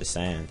damage to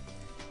sand.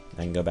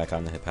 I can go back out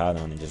in the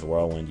Hippowdon and just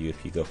Whirlwind you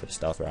if you go for the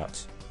Stealth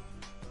Rocks.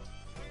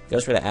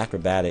 Goes for the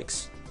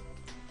Acrobatics.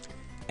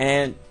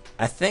 And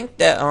I think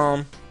that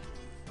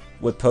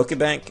with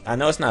Pokebank, I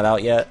know it's not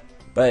out yet,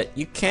 but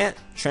you can't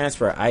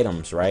transfer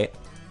items, right?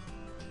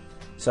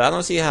 So I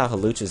don't see how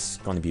Hawlucha is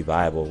going to be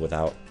viable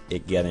without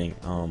it getting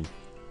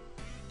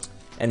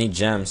any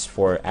gems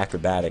for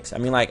Acrobatics. I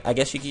mean, like, I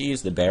guess you could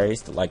use the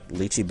berries, like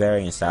Lychee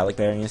Berry and Salac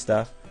Berry and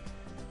stuff.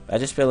 But I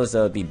just feel as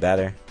though it'd be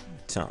better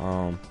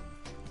to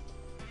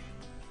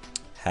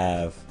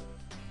have.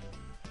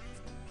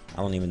 I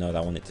don't even know what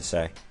I wanted to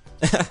say.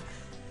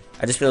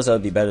 I just feel as though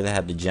it'd be better to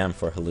have the gem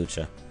for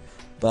Hawlucha.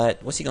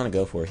 But what's he gonna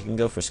go for? He can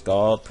go for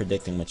Scald,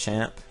 predicting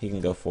Machamp. He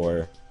can go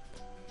for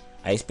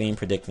Ice Beam,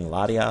 predicting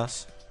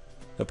Latias.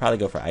 He'll probably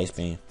go for Ice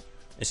Beam.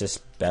 It's his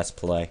best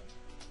play.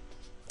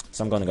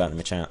 So I'm gonna go out to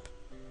Machamp.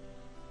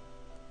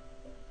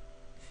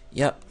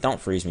 Yep, don't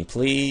freeze me,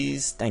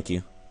 please. Thank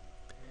you.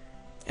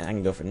 And I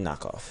can go for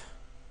knockoff.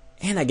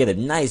 And I get a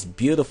nice,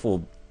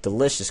 beautiful,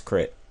 delicious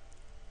crit.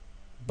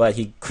 But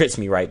he crits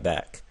me right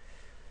back.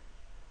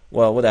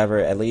 Well, whatever.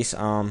 At least I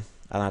don't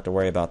have to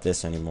worry about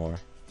this anymore.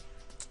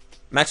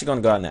 I'm actually going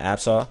to go out in the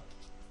Absol.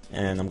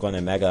 And I'm going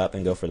to Mega up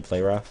and go for the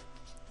Play Rough.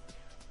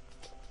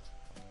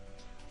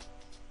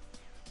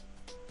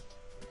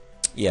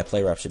 Yeah,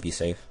 Play Rough should be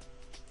safe.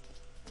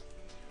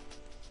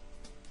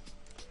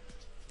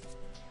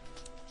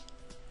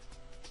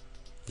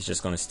 He's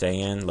just going to stay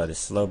in, let his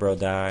Slowbro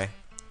die.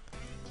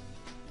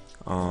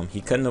 He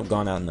couldn't have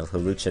gone out in the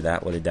Hawlucha,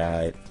 that would have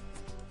died.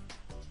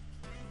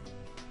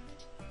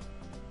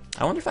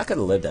 I wonder if I could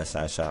have lived that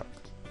Side Shock.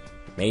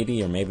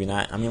 Maybe or maybe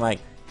not. I mean, like,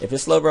 if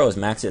his Slowbro is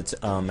max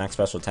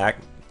special attack,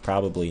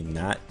 probably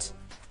not.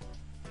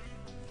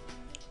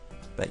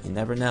 But you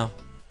never know.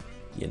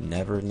 You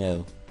never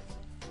know.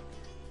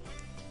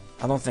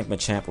 I don't think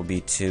Machamp will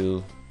be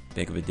too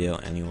big of a deal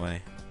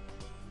anyway.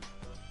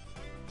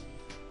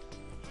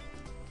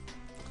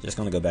 Just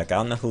gonna go back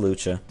out in the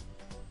Hawlucha.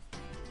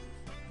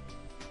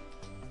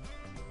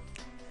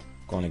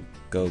 Gonna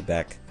go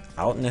back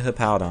out in the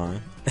Hippowdon.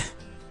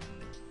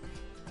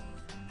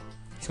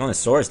 He's going to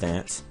Swords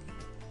Dance.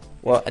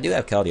 Well, I do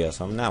have Keldeo,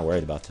 so I'm not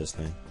worried about this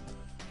thing.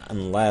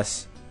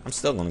 Unless I'm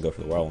still gonna go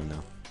for the Whirlwind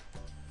though.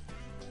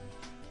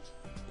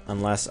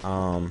 Unless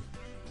now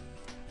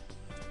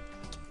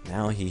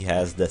he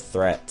has the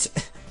threat.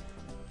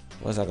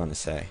 What was I gonna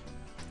say?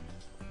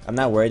 I'm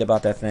not worried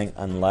about that thing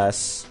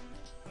unless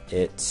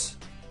it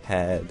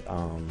had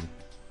I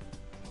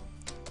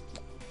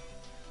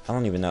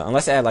don't even know.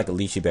 Unless it had like a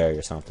Lychee Berry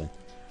or something.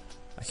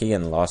 I keep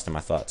getting lost in my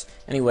thoughts.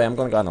 Anyway, I'm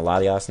gonna go on the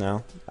Latias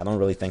now. I don't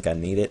really think I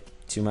need it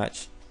too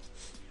much.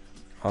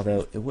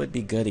 Although it would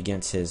be good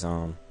against his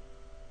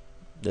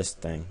this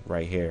thing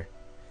right here.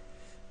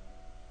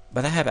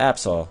 But I have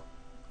Absol.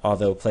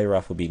 Although Play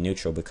Rough will be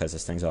neutral because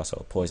this thing's also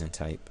a poison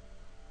type.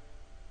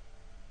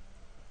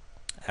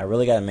 I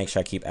really gotta make sure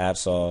I keep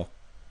Absol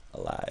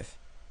alive.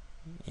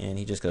 And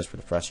he just goes for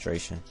the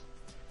frustration.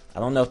 I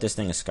don't know if this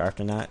thing is scarfed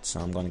or not, so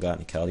I'm gonna go out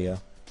in Keldeo.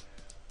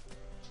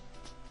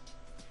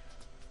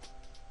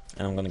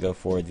 And I'm gonna go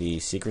for the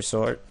Secret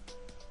Sword.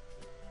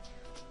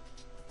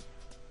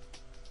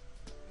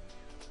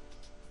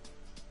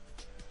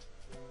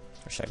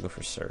 Or should I go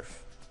for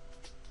Surf?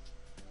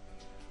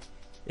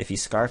 If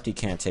he's scarfed, he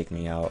can't take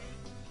me out.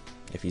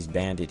 If he's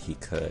banded, he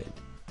could.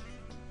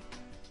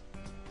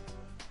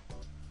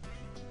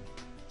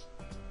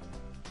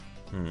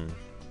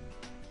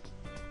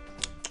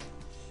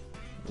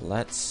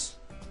 Let's,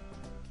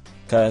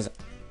 cause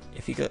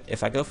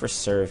if I go for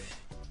Surf,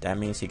 that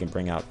means he can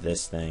bring out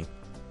this thing.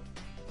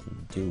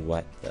 Do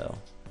what though?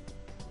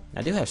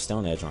 I do have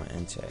Stone Edge on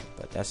Entei,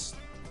 but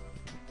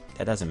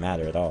that doesn't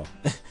matter at all.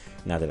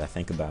 Now that I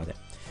think about it,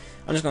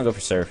 I'm just gonna go for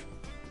Surf.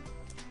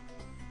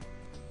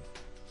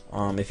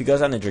 If he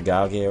goes on the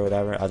Dragalge or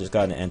whatever, I'll just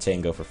go on the Entei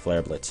and go for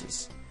Flare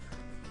Blitzes.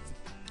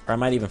 Or I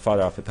might even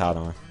fodder off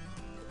Hippowdon.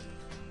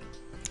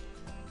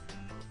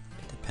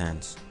 It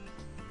depends.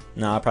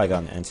 No, I'll probably go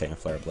on the Entei and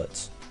Flare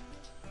Blitz.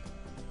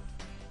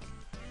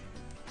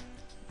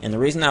 And the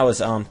reason I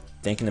was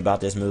thinking about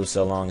this move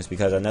so long is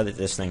because I know that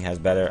this thing has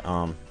better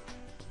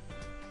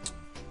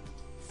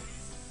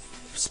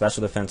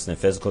special defense than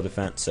physical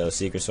defense, so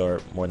Secret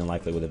Sword more than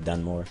likely would have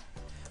done more.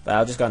 But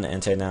I'll just go on the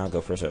Entei now,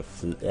 go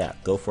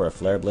for a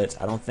Flare Blitz.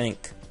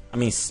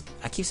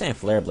 I keep saying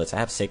Flare Blitz, I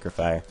have Sacred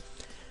Fire.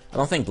 I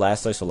don't think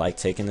Blastoise will like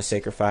taking the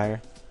Sacred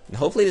Fire. And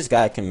hopefully this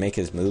guy can make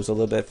his moves a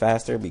little bit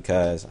faster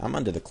because I'm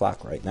under the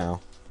clock right now.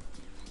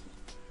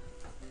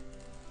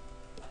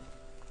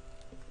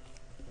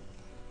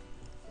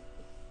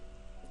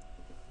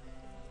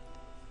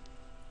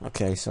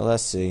 Okay, so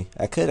let's see.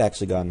 I could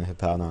actually go on the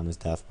Hippowdon as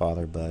Death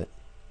Father, but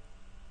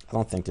I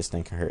don't think this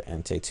thing can hurt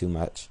Entei too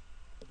much.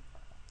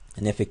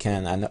 And if it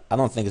can, I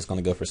don't think it's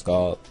going to go for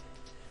Scald.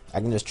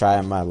 I can just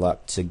try my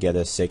luck to get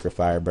a Sacred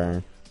Fire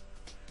burn.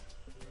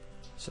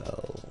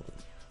 So,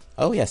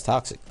 oh yes,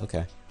 Toxic.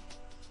 Okay.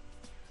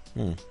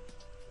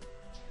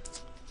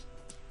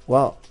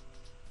 Well,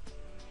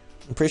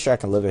 I'm pretty sure I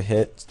can live a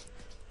hit.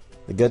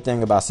 The good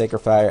thing about Sacred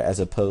Fire as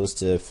opposed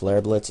to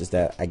Flare Blitz is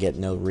that I get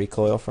no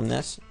recoil from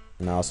this.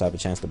 And I also have a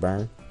chance to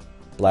burn.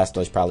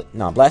 Blastoise probably...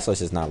 No,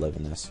 Blastoise is not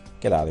living this.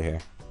 Get out of here.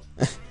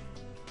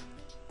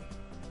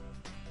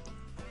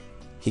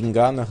 He can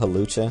go on the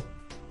Hawlucha.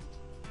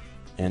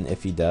 And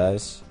if he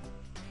does,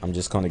 I'm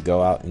just going to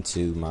go out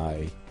into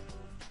my...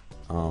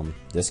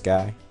 this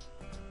guy.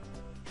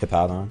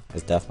 Hippowdon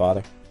as Death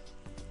Father.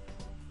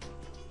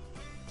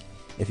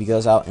 If he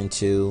goes out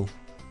into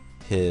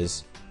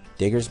his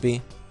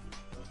Diggersby,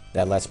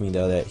 that lets me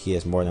know that he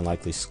is more than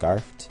likely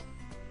Scarfed.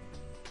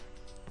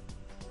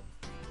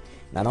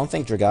 I don't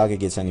think Dragalge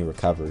gets any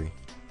recovery.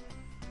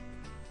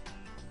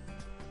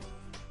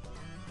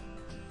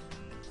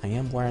 I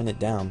am wearing it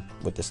down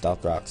with the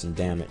Stealth Rocks and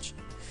damage.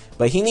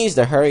 But he needs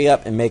to hurry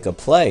up and make a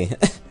play.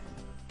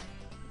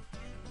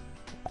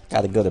 I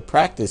gotta go to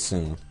practice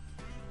soon.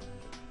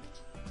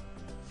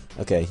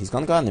 Okay, he's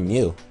gonna go on the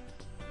Mew.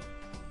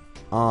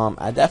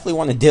 I definitely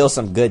want to deal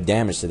some good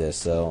damage to this,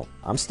 so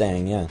I'm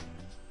staying in.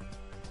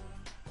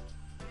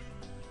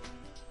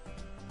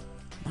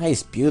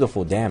 Nice,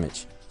 beautiful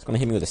damage. It's gonna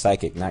hit me with a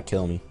Psychic, not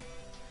kill me.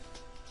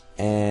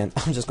 And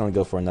I'm just gonna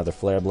go for another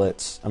Flare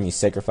Blitz. I mean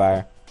Sacred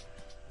Fire.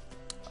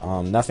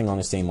 Nothing on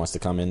this team wants to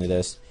come into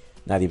this.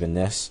 Not even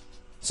this.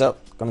 So,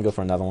 gonna go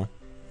for another one.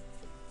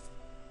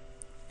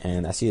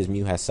 And I see his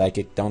Mew has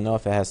Psychic. Don't know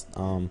if it has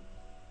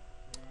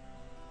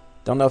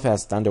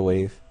Thunder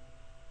Wave.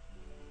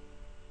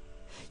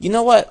 You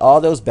know what?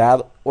 All those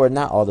battle, or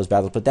not all those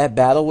battles, but that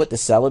battle with the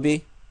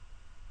Celebi,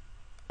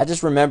 I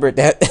just remembered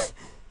that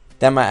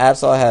that my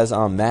Absol has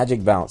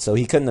Magic Bounce, so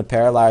he couldn't have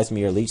paralyzed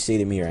me or Leech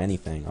Seeded me or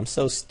anything. I'm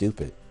so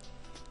stupid.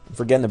 I'm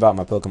forgetting about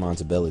my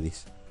Pokemon's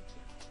abilities.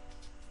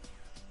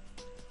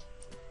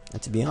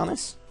 And to be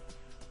honest,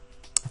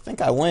 I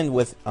think I win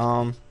with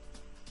Absol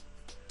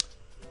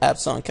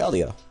and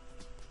Keldeo.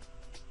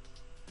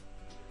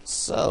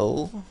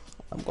 So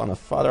I'm gonna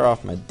fodder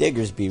off my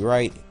Diggersby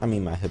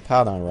my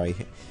Hippowdon right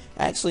here.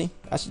 Actually,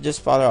 I should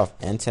just fodder off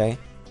Entei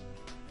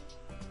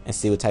and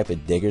see what type of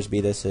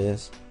Diggersby this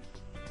is.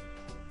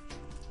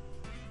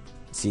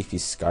 See if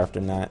he's scarfed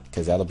or not,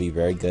 because that'll be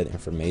very good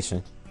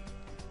information.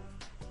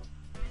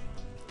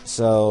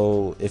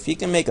 So if he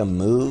can make a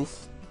move,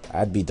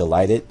 I'd be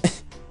delighted.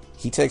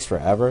 He takes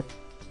forever.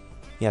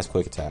 He has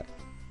Quick Attack.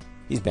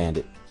 He's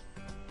Bandit.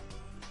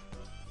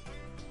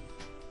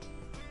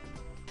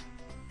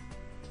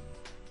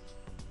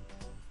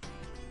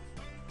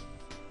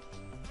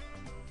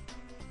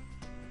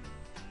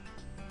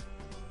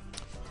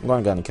 I'm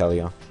going to go into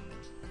Keldeo.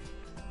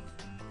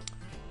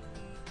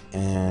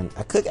 And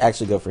I could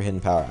actually go for Hidden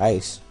Power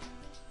Ice.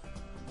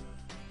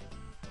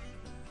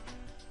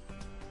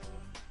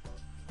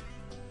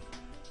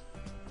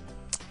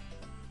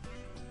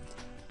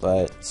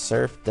 But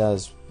Surf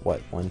does what?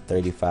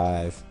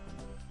 135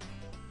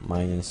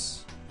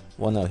 minus.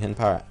 Well, no, Hidden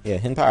Power. Yeah,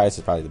 Hidden Power Ice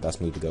is probably the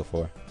best move to go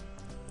for.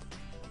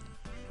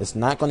 It's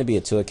not going to be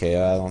a 2 KO,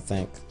 I don't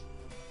think.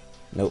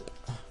 Nope.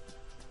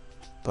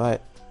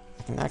 But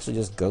I can actually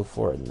just go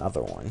for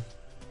another one,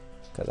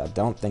 because I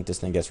don't think this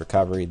thing gets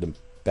recovery. The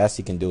best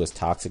he can do is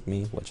Toxic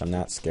me, which I'm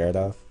not scared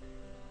of.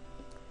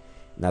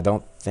 And I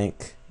don't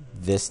think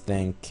this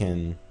thing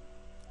can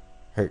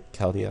hurt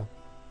Keldeo.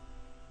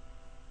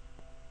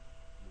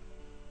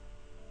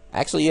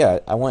 Actually, yeah,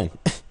 I win.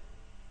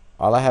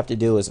 All I have to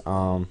do is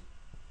go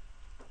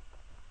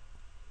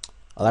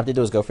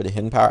for the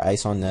Hidden Power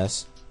Ice on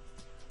this.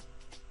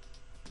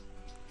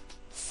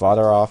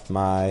 Fodder off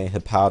my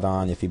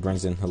Hippowdon if he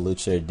brings in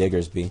Hawlucha or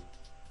Diggersby.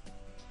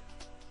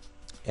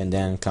 And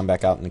then come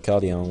back out in the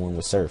Keldeo and win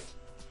with Surf.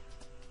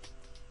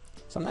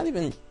 So I'm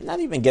not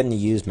even getting to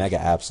use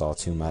Mega-Absol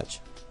too much.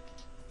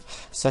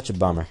 Such a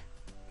bummer.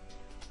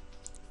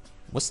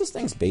 What's this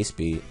thing's base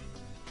speed?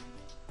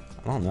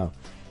 I don't know.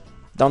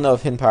 Don't know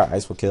if Hidden Power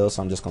Ice will kill,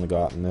 so I'm just going to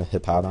go out in the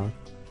Hippowdon.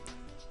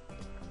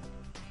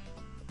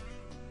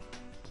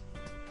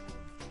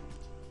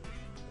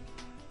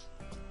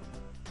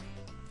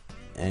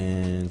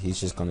 And he's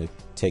just going to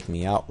take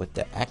me out with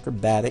the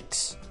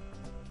Acrobatics,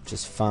 which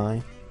is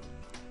fine.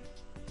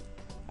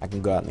 I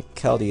can go out in the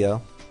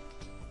Keldeo.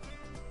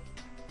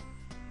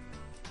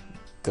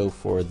 Go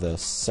for the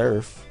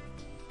Surf.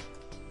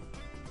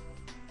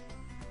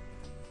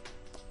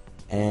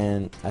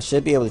 And I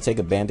should be able to take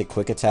a Bandit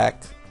Quick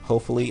Attack,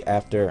 hopefully,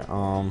 after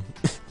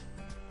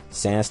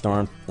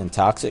Sandstorm and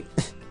Toxic.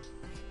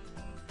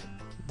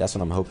 That's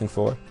what I'm hoping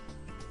for.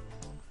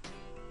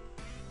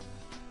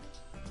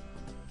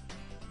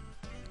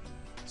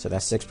 So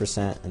that's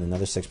 6% and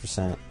another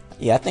 6%.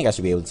 Yeah, I think I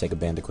should be able to take a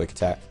Bandit Quick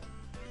Attack.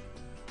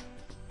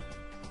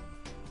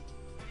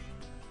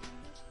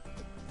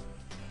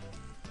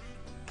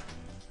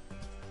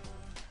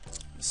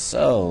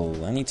 So,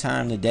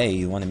 anytime today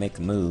you want to make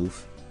a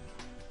move,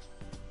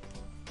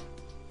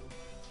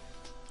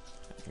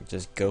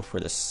 just go for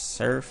the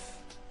Surf.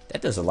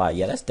 That does a lot.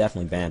 Yeah, that's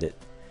definitely Bandit.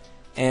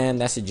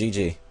 And that's a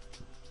GG.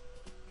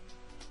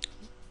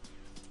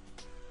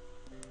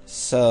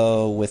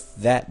 So, with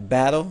that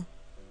battle,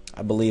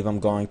 I believe I'm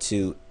going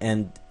to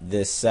end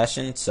this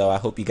session. So, I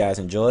hope you guys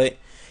enjoyed.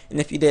 And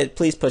if you did,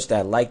 please push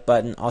that like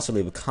button. Also,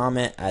 leave a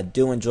comment. I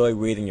do enjoy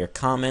reading your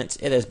comments.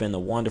 It has been a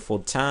wonderful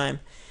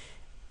time.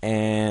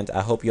 And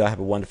I hope you all have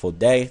a wonderful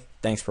day.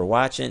 Thanks for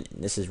watching.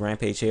 This is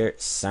Rampage here,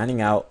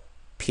 signing out.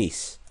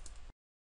 Peace.